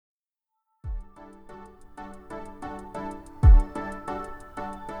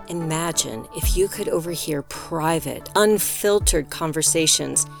Imagine if you could overhear private, unfiltered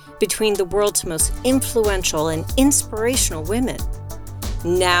conversations between the world's most influential and inspirational women.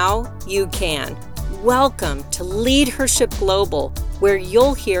 Now you can. Welcome to Leadership Global, where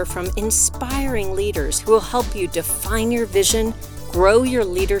you'll hear from inspiring leaders who will help you define your vision, grow your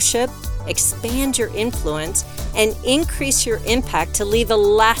leadership, expand your influence, and increase your impact to leave a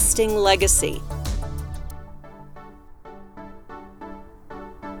lasting legacy.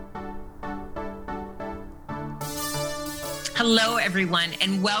 Hello, everyone,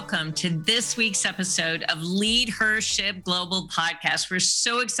 and welcome to this week's episode of Leadership Global Podcast. We're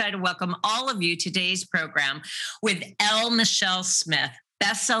so excited to welcome all of you to today's program with L. Michelle Smith,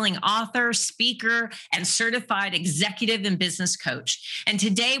 best-selling author, speaker, and certified executive and business coach. And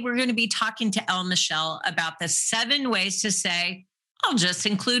today we're going to be talking to L. Michelle about the 7 ways to say, I'll just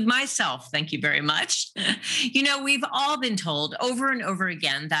include myself. Thank you very much. You know, we've all been told over and over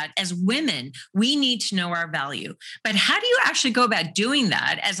again that as women, we need to know our value. But how do you actually go about doing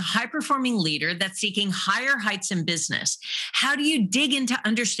that as a high-performing leader that's seeking higher heights in business? How do you dig into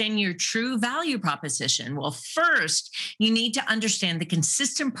understanding your true value proposition? Well, first, you need to understand the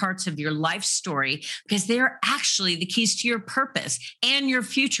consistent parts of your life story because they're actually the keys to your purpose and your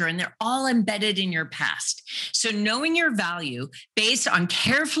future, and they're all embedded in your past. So knowing your value based on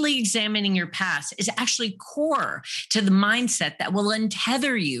carefully examining your past is actually core to the mindset that will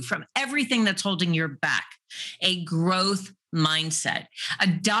untether you from everything that's holding you back. A growth mindset.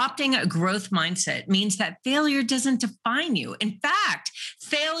 Adopting a growth mindset means that failure doesn't define you. In fact,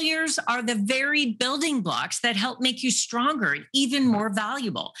 failures are the very building blocks that help make you stronger and even more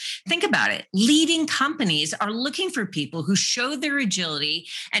valuable. Think about it. Leading companies are looking for people who show their agility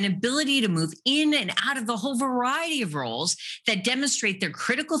and ability to move in and out of the whole variety of roles that demonstrate their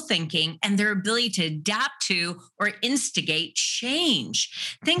critical thinking and their ability to adapt to or instigate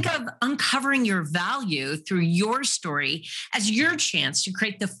change. Think of uncovering your value through your story as your chance to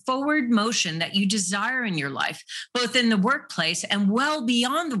create the forward motion that you desire in your life, both in the workplace and well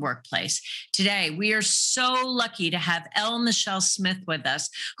beyond the workplace. Today, we are so lucky to have L. Michelle Smith with us,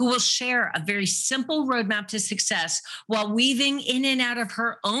 who will share a very simple roadmap to success while weaving in and out of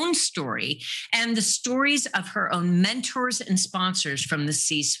her own story and the stories of her own mentors and sponsors from the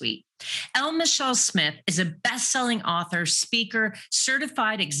C-suite. L. Michelle Smith is a best-selling author, speaker,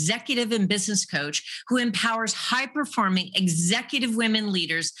 certified executive and business coach who empowers high-performing executive women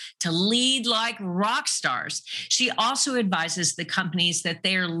leaders to lead like rock stars. She also advises the companies that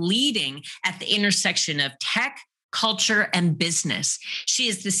they are leading at the intersection of tech, culture, and business. She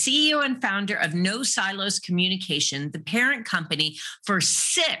is the CEO and founder of No Silos Communication, the parent company for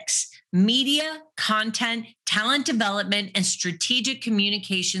 6 media, content, talent development, and strategic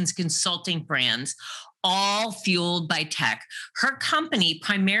communications consulting brands, all fueled by tech. Her company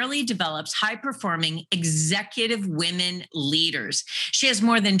primarily develops high-performing executive women leaders. She has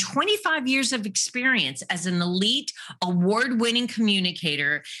more than 25 years of experience as an elite, award-winning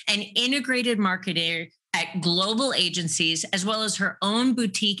communicator and integrated marketer at global agencies, as well as her own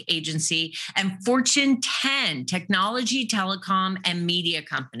boutique agency and Fortune 10 technology, telecom, and media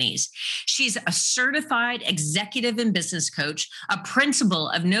companies. She's a certified executive and business coach, a principal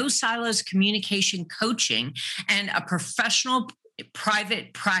of No Silos Communication Coaching, and a professional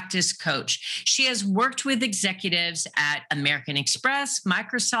private practice coach. She has worked with executives at American Express,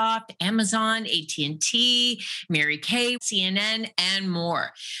 Microsoft, Amazon, AT&T, Mary Kay, CNN, and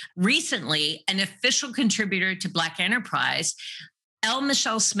more. Recently, an official contributor to Black Enterprise, L.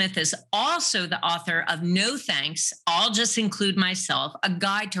 Michelle Smith is also the author of No Thanks, I'll Just Include Myself, a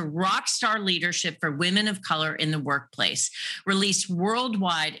guide to rock star leadership for women of color in the workplace, released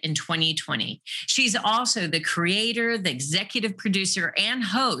worldwide in 2020. She's also the creator, the executive producer, and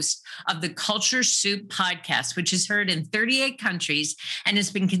host of the Culture Soup podcast, which is heard in 38 countries and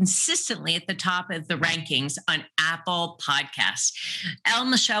has been consistently at the top of the rankings on Apple Podcasts. L.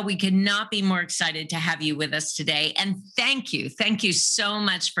 Michelle, we could not be more excited to have you with us today. And thank you so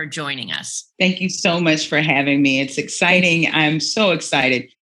much for joining us. Thank you so much for having me. It's exciting. I'm so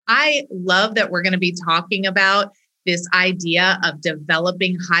excited. I love that we're going to be talking about this idea of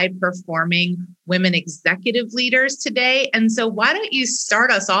developing high-performing women executive leaders today. And so why don't you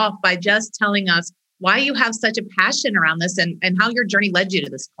start us off by just telling us why you have such a passion around this and how your journey led you to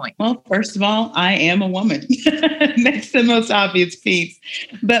this point? Well, first of all, I am a woman. That's the most obvious piece.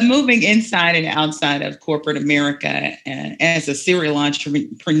 But moving inside and outside of corporate America as a serial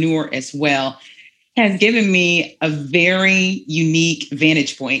entrepreneur as well has given me a very unique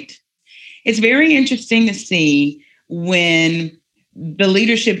vantage point. It's very interesting to see when the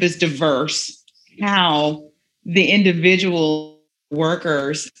leadership is diverse, how the individuals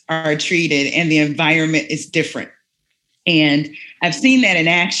workers are treated and the environment is different. And I've seen that in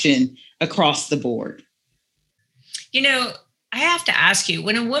action across the board. You know, I have to ask you,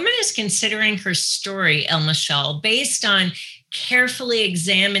 when a woman is considering her story, El Michelle, based on carefully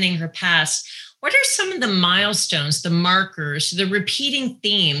examining her past, what are some of the milestones, the markers, the repeating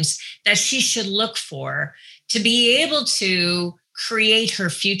themes that she should look for to be able to create her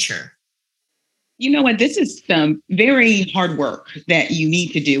future? You know what? This is some very hard work that you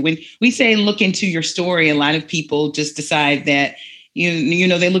need to do. When we say look into your story, a lot of people just decide that, you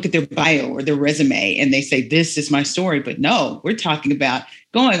know, they look at their bio or their resume and they say, this is my story. But no, we're talking about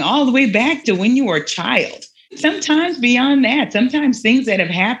going all the way back to when you were a child. Sometimes beyond that, sometimes things that have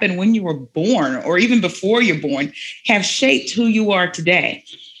happened when you were born or even before you're born have shaped who you are today.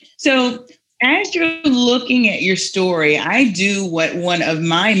 So as you're looking at your story, I do what one of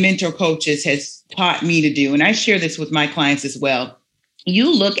my mentor coaches has taught me to do, and I share this with my clients as well. You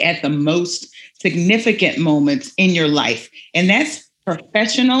look at the most significant moments in your life, and that's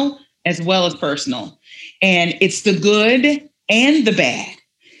professional as well as personal. And it's the good and the bad,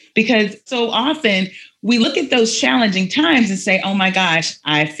 because so often we look at those challenging times and say, oh my gosh,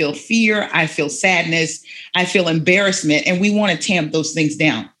 I feel fear, I feel sadness, I feel embarrassment, and we want to tamp those things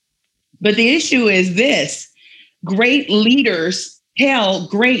down. But the issue is this: great leaders tell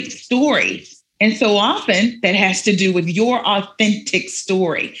great stories. And so often that has to do with your authentic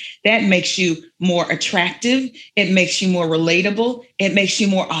story. That makes you more attractive. It makes you more relatable. It makes you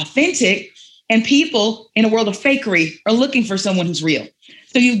more authentic. And people in a world of fakery are looking for someone who's real.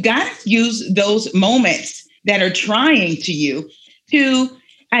 So you've got to use those moments that are trying to you to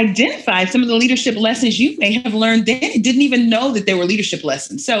identify some of the leadership lessons you may have learned then and didn't even know that they were leadership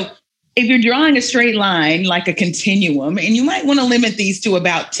lessons. So if you're drawing a straight line, like a continuum, and you might want to limit these to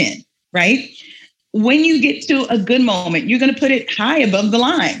about 10, right? When you get to a good moment, you're going to put it high above the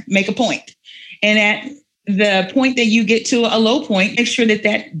line, make a point. And at the point that you get to a low point, make sure that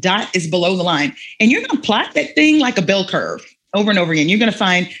that dot is below the line. And you're going to plot that thing like a bell curve over and over again. You're going to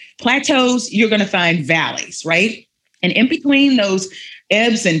find plateaus, you're going to find valleys, right? And in between those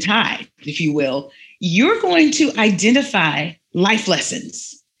ebbs and tides, if you will, you're going to identify life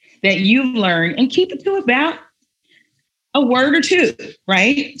lessons that you've learned and keep it to about a word or two,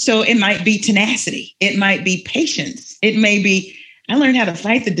 right? So it might be tenacity. It might be patience. It may be, I learned how to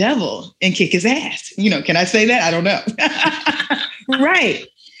fight the devil and kick his ass. You know, can I say that? I don't know. Right.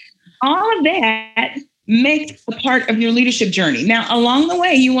 All of that makes a part of your leadership journey. Now, along the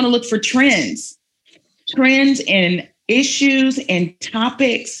way, you want to look for trends and issues and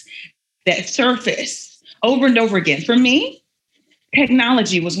topics that surface over and over again. For me,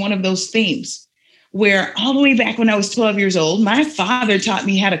 technology was one of those themes, where all the way back when I was 12 years old, my father taught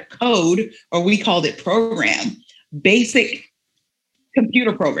me how to code, or we called it program, basic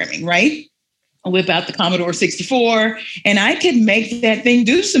computer programming, right? I whip out the Commodore 64 and I could make that thing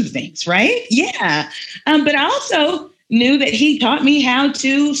do some things, right? Yeah. But I also knew that he taught me how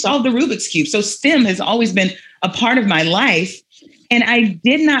to solve the Rubik's Cube. So STEM has always been a part of my life. And I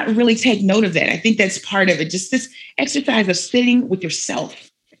did not really take note of that. I think that's part of it. Just this exercise of sitting with yourself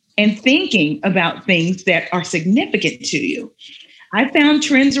and thinking about things that are significant to you. I found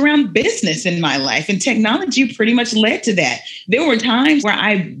trends around business in my life, and technology pretty much led to that. There were times where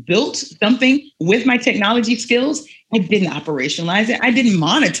I built something with my technology skills. I didn't operationalize it. I didn't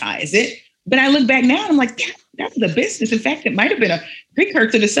monetize it. But I look back now and I'm like, that was a business. In fact, it might have been a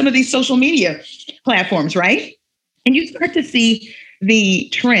precursor to some of these social media platforms, right? And you start to see the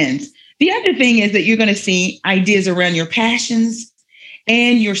trends. The other thing is that you're going to see ideas around your passions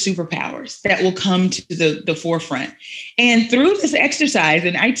and your superpowers that will come to the forefront. And through this exercise,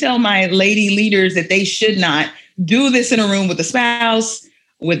 and I tell my lady leaders that they should not do this in a room with a spouse,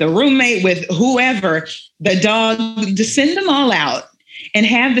 with a roommate, with whoever, the dog, to send them all out and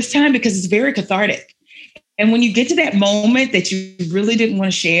have this time, because it's very cathartic. And when you get to that moment that you really didn't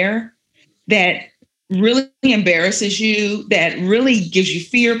want to share, that really embarrasses you, that really gives you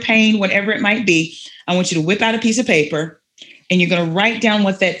fear, pain, whatever it might be, I want you to whip out a piece of paper and you're going to write down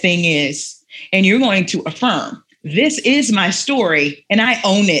what that thing is. And you're going to affirm, this is my story and I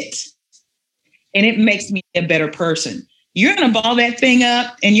own it. And it makes me a better person. You're going to ball that thing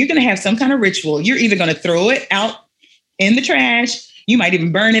up and you're going to have some kind of ritual. You're either going to throw it out in the trash. You might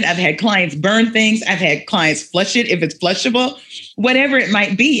even burn it. I've had clients burn things. I've had clients flush it if it's flushable, whatever it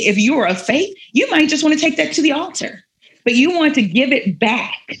might be. If you are of faith, you might just want to take that to the altar, but you want to give it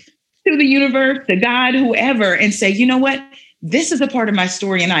back to the universe, to God, whoever, and say, you know what? This is a part of my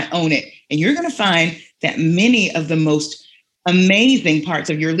story and I own it. And you're going to find that many of the most amazing parts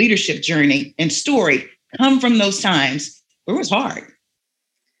of your leadership journey and story come from those times It was hard.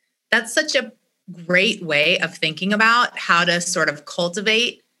 That's such a great way of thinking about how to sort of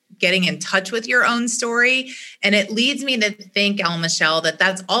cultivate getting in touch with your own story. And it leads me to think, Michelle, that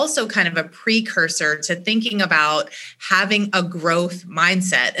that's also kind of a precursor to thinking about having a growth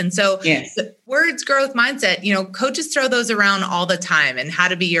mindset. And so the words growth mindset, coaches throw those around all the time, and how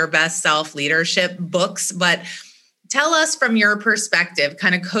to be your best self leadership books. But tell us from your perspective,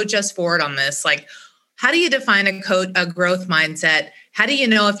 kind of coach us forward on this. Like, how do you define a growth mindset? How do you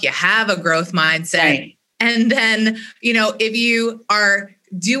know if you have a growth mindset? Right. And then, if you are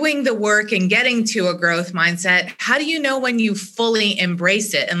doing the work and getting to a growth mindset, how do you know when you fully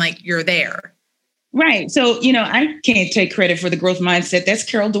embrace it and like you're there? Right. So, I can't take credit for the growth mindset. That's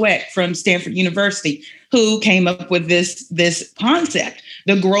Carol Dweck from Stanford University, who came up with this concept,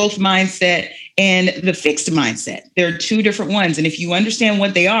 the growth mindset and the fixed mindset. There are two different ones. And if you understand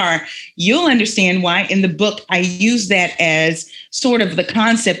what they are, you'll understand why in the book I use that as sort of the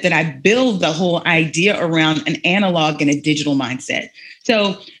concept that I build the whole idea around an analog and a digital mindset.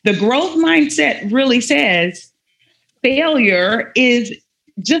 So the growth mindset really says failure is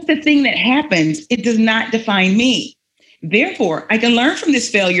just a thing that happens. It does not define me. Therefore, I can learn from this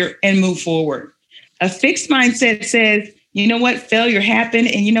failure and move forward. A fixed mindset says, you know what, failure happened,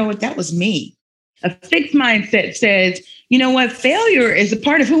 and you know what, that was me. A fixed mindset says, you know what, failure is a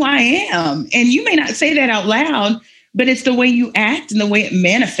part of who I am. And you may not say that out loud, but it's the way you act and the way it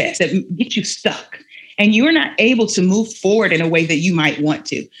manifests that gets you stuck. And you're not able to move forward in a way that you might want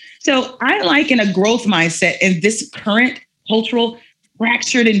to. So I liken a growth mindset in this current cultural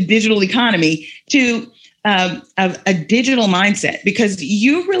fractured and digital economy to a digital mindset, because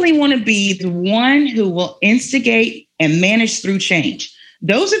you really want to be the one who will instigate and manage through change.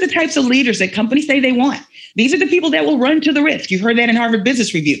 Those are the types of leaders that companies say they want. These are the people that will run to the risk. You've heard that in Harvard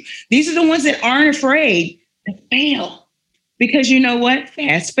Business Review. These are the ones that aren't afraid to fail. Because you know what?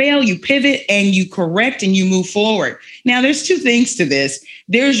 Fast fail, you pivot and you correct and you move forward. Now, there's two things to this.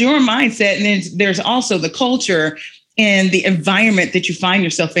 There's your mindset, and then there's also the culture and the environment that you find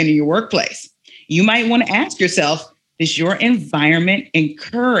yourself in your workplace. You might want to ask yourself, does your environment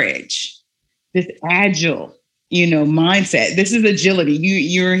encourage this agile, mindset? This is agility.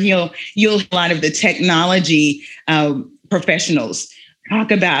 You'll hear a lot of the technology professionals talk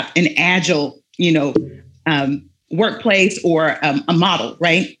about an agile, workplace or a model,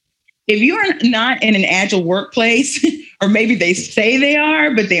 right? If you're not in an agile workplace, or maybe they say they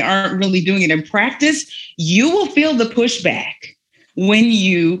are, but they aren't really doing it in practice, you will feel the pushback when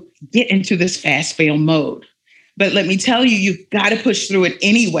you get into this fast fail mode. But let me tell you, you've got to push through it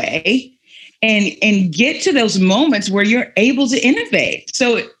anyway and get to those moments where you're able to innovate.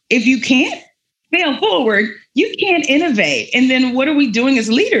 So if you can't fail forward, you can't innovate. And then what are we doing as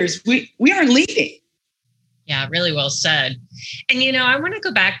leaders? We aren't leading. Yeah, really well said. And, I want to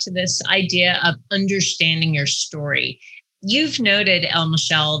go back to this idea of understanding your story. You've noted,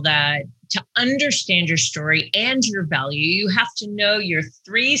 Michelle, that to understand your story and your value, you have to know your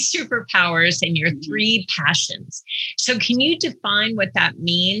 3 superpowers and your 3 passions. So can you define what that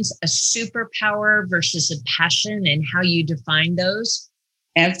means, a superpower versus a passion, and how you define those?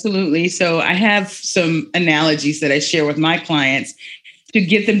 Absolutely. So I have some analogies that I share with my clients to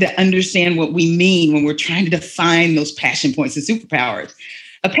get them to understand what we mean when we're trying to define those passion points and superpowers.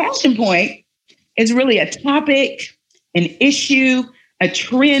 A passion point is really a topic, an issue, a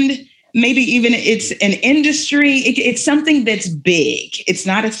trend, maybe even it's an industry. It's something that's big. It's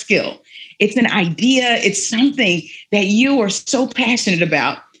not a skill. It's an idea. It's something that you are so passionate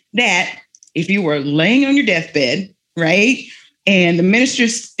about that if you were laying on your deathbed, right, and the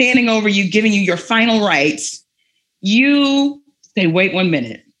minister's standing over you, giving you your final rites, you say, wait 1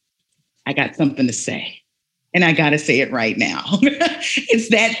 minute, I got something to say. And I got to say it right now. It's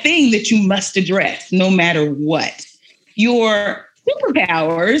that thing that you must address no matter what. Your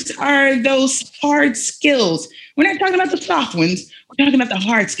superpowers are those hard skills. We're not talking about the soft ones. We're talking about the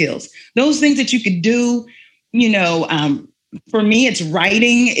hard skills. Those things that you could do, for me, it's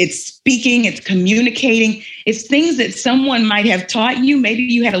writing, it's speaking, it's communicating. It's things that someone might have taught you. Maybe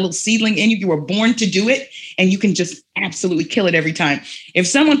you had a little seedling in you. You were born to do it, and you can just absolutely kill it every time. If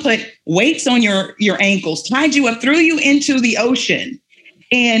someone put weights on your ankles, tied you up, threw you into the ocean,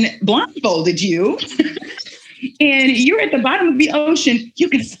 and blindfolded you, and you're at the bottom of the ocean, you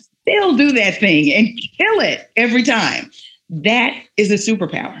can still do that thing and kill it every time. That is a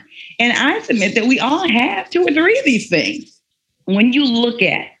superpower. And I submit that we all have 2 or 3 of these things. When you look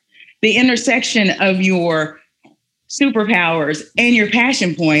at the intersection of your superpowers and your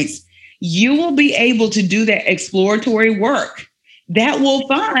passion points, you will be able to do that exploratory work that will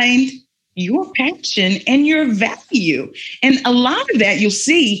find your passion and your value. And a lot of that you'll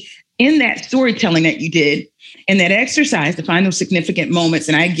see in that storytelling that you did and that exercise to find those significant moments.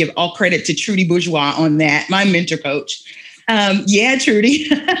 And I give all credit to Trudy Bourgeois on that, my mentor coach. Yeah, Trudy.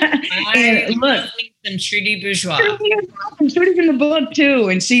 And look, some Trudy Bourgeois. Trudy's in the book too.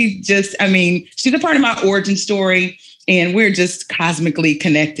 And she just, she's a part of my origin story. And we're just cosmically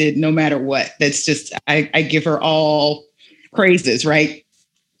connected no matter what. That's just, I give her all praises, right?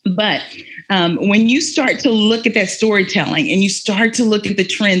 But when you start to look at that storytelling and you start to look at the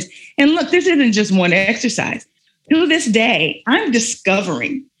trends, and look, this isn't just one exercise. To this day, I'm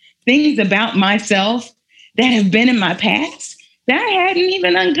discovering things about myself that have been in my past that I hadn't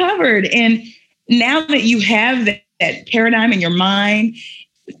even uncovered. And now that you have that paradigm in your mind,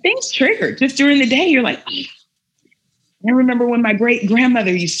 things trigger just during the day. You're like, oh, I remember when my great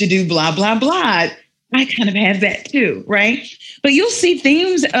grandmother used to do blah, blah, blah. I kind of have that too, right? But you'll see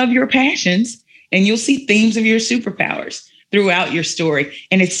themes of your passions and you'll see themes of your superpowers throughout your story.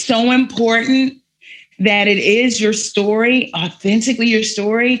 And it's so important that it is your story, authentically your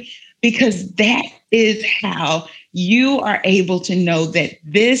story, because that is how you are able to know that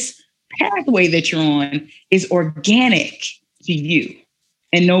this pathway that you're on is organic to you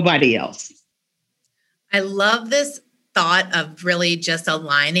and nobody else. I love this thought of really just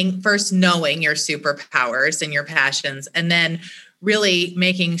aligning, first knowing your superpowers and your passions, and then really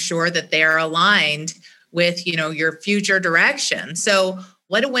making sure that they are aligned with, your future direction. So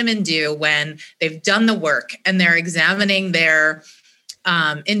what do women do when they've done the work and they're examining their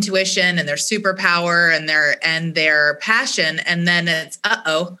intuition and their superpower and their passion, and then it's,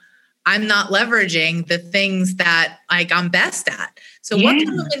 I'm not leveraging the things that I'm best at. So what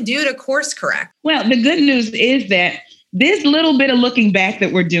can women do to course correct? Well, the good news is that this little bit of looking back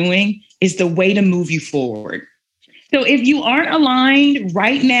that we're doing is the way to move you forward. So if you aren't aligned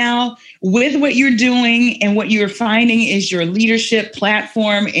right now with what you're doing and what you're finding is your leadership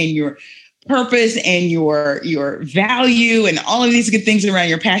platform and your purpose and your value and all of these good things around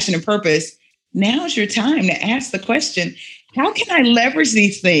your passion and purpose, now's your time to ask the question, how can I leverage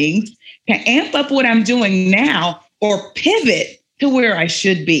these things to amp up what I'm doing now or pivot to where I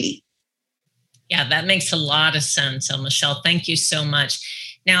should be? Yeah, that makes a lot of sense, Michelle. Thank you so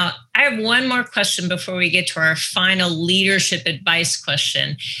much. Now, I have one more question before we get to our final leadership advice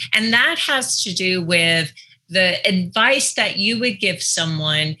question. And that has to do with the advice that you would give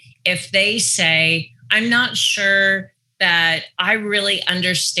someone if they say, I'm not sure that I really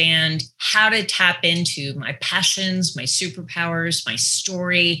understand how to tap into my passions, my superpowers, my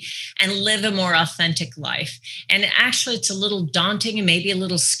story, and live a more authentic life. And actually, it's a little daunting and maybe a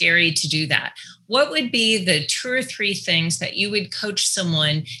little scary to do that. What would be the 2 or 3 things that you would coach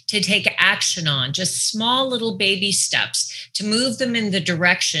someone to take action on, just small little baby steps to move them in the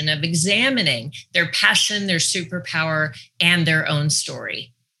direction of examining their passion, their superpower, and their own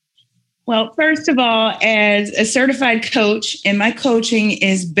story? Well, first of all, as a certified coach, and my coaching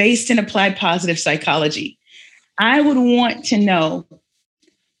is based in applied positive psychology, I would want to know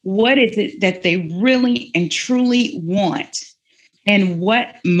what is it that they really and truly want and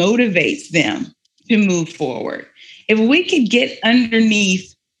what motivates them to move forward. If we could get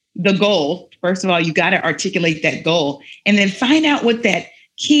underneath the goal, first of all, you got to articulate that goal and then find out what that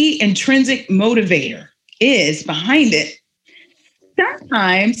key intrinsic motivator is behind it.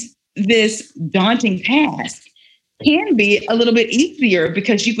 Sometimes this daunting task can be a little bit easier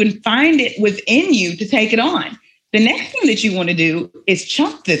because you can find it within you to take it on. The next thing that you want to do is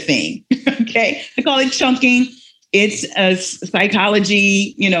chunk the thing. Okay. I call it chunking. It's a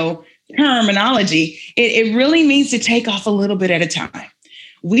psychology, terminology. It really means to take off a little bit at a time.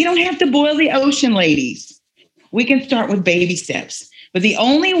 We don't have to boil the ocean, ladies. We can start with baby steps. But the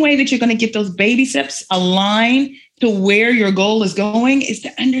only way that you're going to get those baby steps aligned to where your goal is going is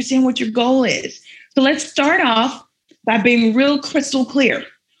to understand what your goal is. So let's start off by being real crystal clear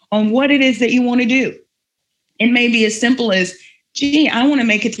on what it is that you want to do. It may be as simple as, I want to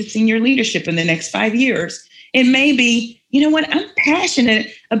make it to senior leadership in the next 5 years. It may be, I'm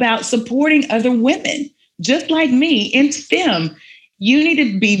passionate about supporting other women just like me in STEM. You need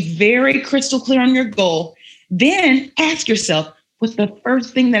to be very crystal clear on your goal. Then ask yourself, what's the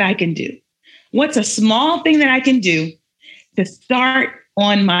first thing that I can do? What's a small thing that I can do to start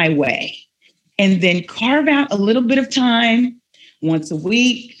on my way? And then carve out a little bit of time once a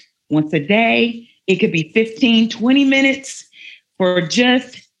week, once a day. It could be 15, 20 minutes for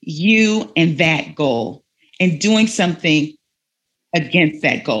just you and that goal and doing something against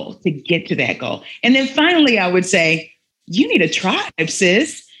that goal to get to that goal. And then finally, I would say, you need a tribe,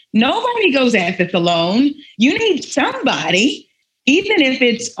 sis. Nobody goes at this alone. You need somebody Even if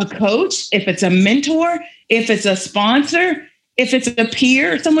it's a coach, if it's a mentor, if it's a sponsor, if it's a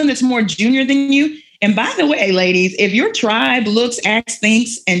peer, someone that's more junior than you. And by the way, ladies, if your tribe looks, acts,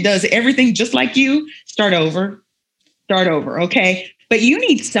 thinks, and does everything just like you, start over, okay? But you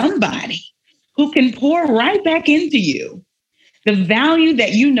need somebody who can pour right back into you the value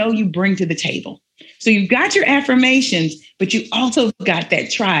that you know you bring to the table. So you've got your affirmations, but you also got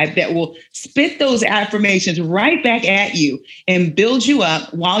that tribe that will spit those affirmations right back at you and build you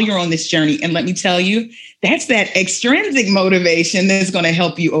up while you're on this journey. And let me tell you, that's that extrinsic motivation that's going to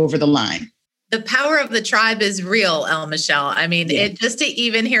help you over the line. The power of the tribe is real, El Michelle. I mean, it just to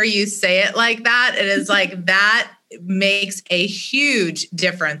even hear you say it like that, it is like that makes a huge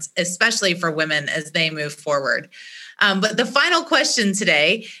difference, especially for women as they move forward. But the final question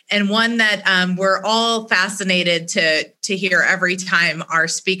today, and one that we're all fascinated to hear every time our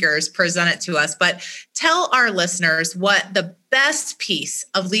speakers present it to us, but tell our listeners what the best piece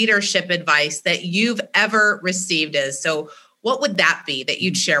of leadership advice that you've ever received is. So what would that be that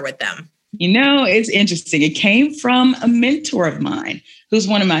you'd share with them? You know, it's interesting. It came from a mentor of mine who's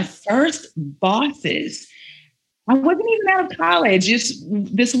one of my first bosses. I wasn't even out of college.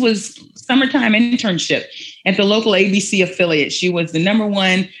 This was summertime internship at the local ABC affiliate. She was the number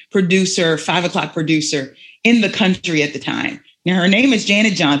one producer, 5 o'clock producer in the country at the time. Now, her name is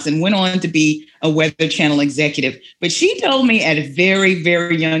Janet Johnson, went on to be a Weather Channel executive. But she told me at a very,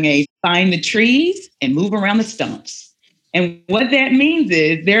 very young age, find the trees and move around the stumps. And what that means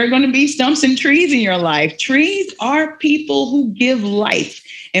is there are going to be stumps and trees in your life. Trees are people who give life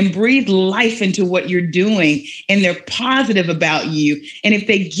and breathe life into what you're doing, and they're positive about you. And if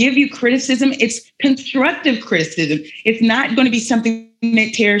they give you criticism, it's constructive criticism. It's not going to be something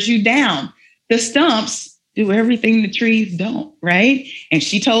that tears you down. The stumps do everything the trees don't, right? And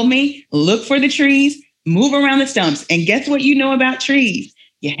she told me, look for the trees, move around the stumps. And guess what you know about trees?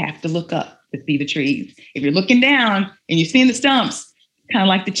 You have to look up to see the trees. If you're looking down and you're seeing the stumps, kind of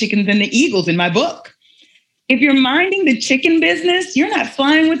like the chickens and the eagles in my book. If you're minding the chicken business, you're not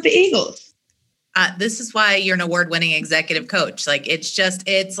flying with the eagles. This is why you're an award-winning executive coach. Like,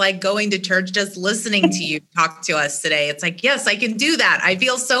 it's like going to church, just listening to you talk to us today. It's like, yes, I can do that. I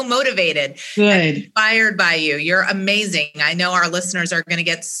feel so motivated. Good. Inspired by you. You're amazing. I know our listeners are going to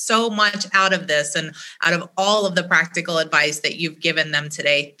get so much out of this and out of all of the practical advice that you've given them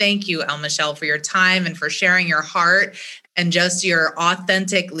today. Thank you, El Michelle, for your time and for sharing your heart and just your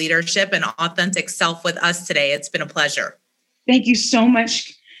authentic leadership and authentic self with us today. It's been a pleasure. Thank you so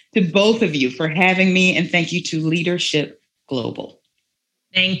much to both of you for having me, and thank you to Leadership Global.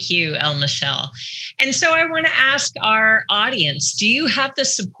 Thank you, El Michelle. And so I want to ask our audience, do you have the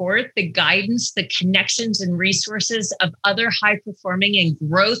support, the guidance, the connections and resources of other high-performing and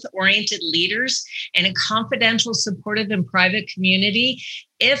growth-oriented leaders and a confidential, supportive, and private community?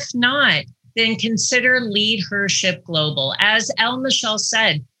 If not, then consider Leadership Global. As El Michelle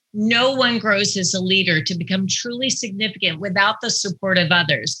said, no one grows as a leader to become truly significant without the support of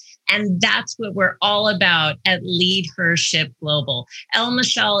others. And that's what we're all about at Leadership Global. El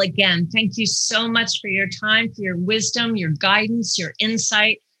Michelle, again, thank you so much for your time, for your wisdom, your guidance, your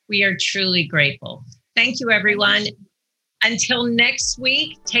insight. We are truly grateful. Thank you, everyone. Until next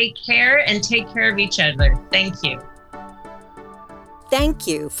week, take care and take care of each other. Thank you. Thank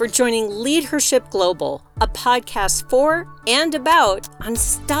you for joining Leadership Global, a podcast for and about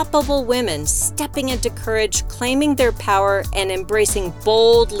unstoppable women stepping into courage, claiming their power, and embracing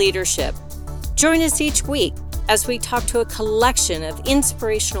bold leadership. Join us each week as we talk to a collection of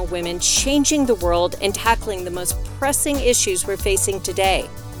inspirational women changing the world and tackling the most pressing issues we're facing today,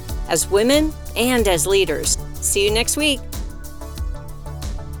 as women and as leaders. See you next week.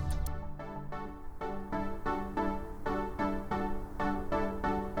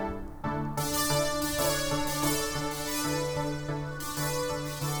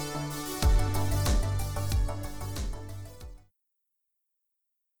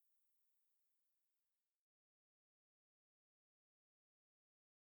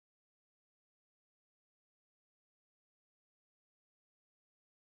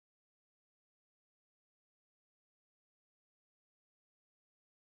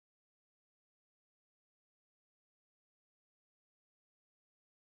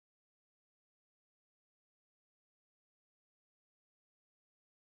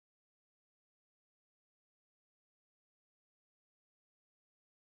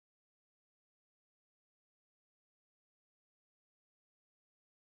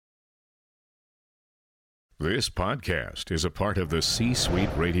 This podcast is a part of the C-Suite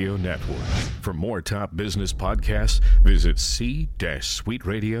Radio Network. For more top business podcasts, visit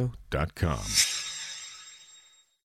c-suiteradio.com.